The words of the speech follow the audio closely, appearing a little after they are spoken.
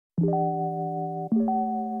I'm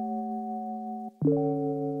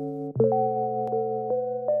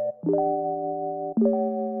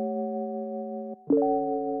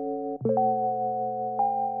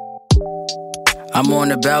on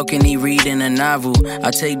the balcony reading a novel.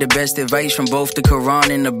 I take the best advice from both the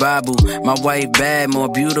Quran and the Bible. My wife bad, more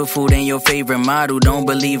beautiful than your favorite model. Don't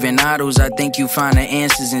believe in idols, I think you find the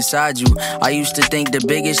answers inside you. I used to think the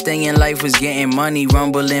biggest thing in life was getting money.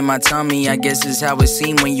 Rumble in my tummy, I guess it's how it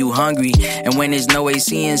seems when you hungry. And when there's no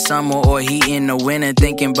AC in summer or heat in the winter.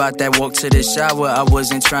 Thinking about that walk to the shower, I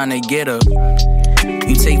wasn't trying to get up.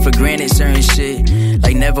 You take for granted certain shit,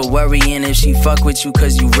 like never worrying if she fuck with you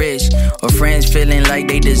cause you rich, or friends feeling like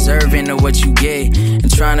they deservin of what you get,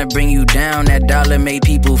 and trying to bring you down. That dollar made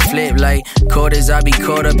people flip like quarters. I be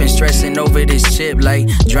caught up in stressing over this chip, like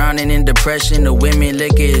drowning in depression. The women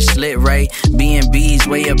liquor is slit right. B&B's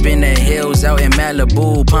way up in the hills out in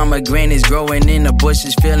Malibu. Pomegranates growing in the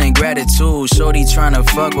bushes, feeling gratitude. Shorty trying to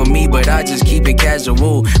fuck with me, but I just keep it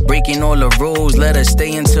casual. Breaking all the rules, let her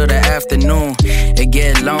stay until the afternoon. It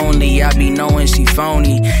get lonely, I be knowing she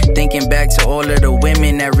phony. Thinking back to all of the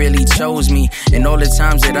women that really chose me, and all the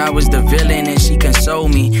times that I was the villain and she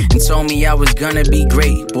consoled me and told me I was gonna be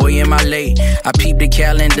great. Boy, am I late. I peep the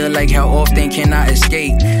calendar like how often can I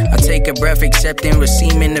escape. I take a breath accepting what's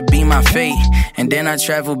seeming to be my fate, and then I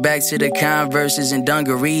travel back to the Converses and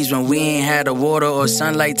dungarees when we ain't had a water or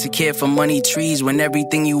sunlight to care for money trees. When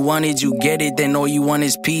everything you wanted you get it, then all you want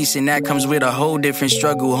is peace, and that comes with a whole different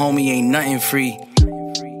struggle. Homie, ain't nothing free.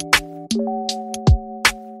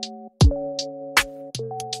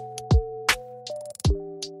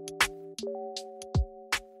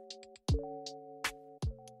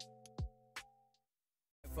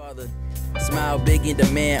 Smile big and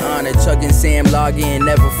demand honor. Chuck and Sam log in,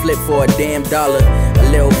 never flip for a damn dollar.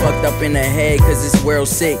 A little fucked up in the head cause this world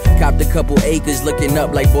sick. Copped a couple acres looking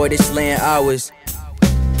up like boy this land ours.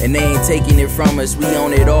 And they ain't taking it from us. We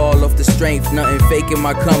own it all off the strength. Nothing faking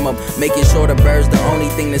my come up. Making sure the bird's the only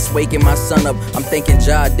thing that's waking my son up. I'm thinking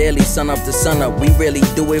Ja daily, sun up to sun up. We really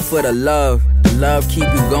do it for the love. The love keep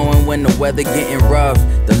you going when the weather getting rough.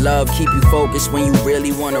 The love keep you focused when you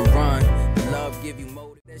really wanna run. The love give you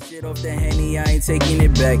motive. That shit off the Henny, I ain't taking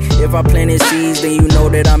it back. If I planted seeds, then you know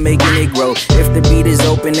that I'm making it grow. If the beat is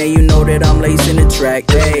open, then you know that I'm lacing the track.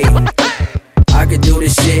 Hey, I could do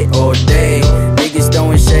this shit all day. Niggas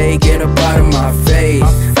throwing shade, get up out of my face.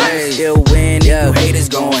 Still win, yeah. You haters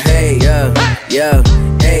gon' hate, yeah.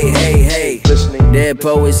 Hey. Dead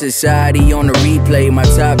Poet Society on the replay. My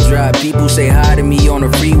top drop, people say hi to me on the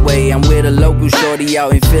freeway. I'm with a local shorty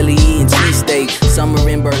out in Philly eating cheesesteak. Summer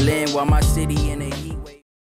in Berlin while my city in a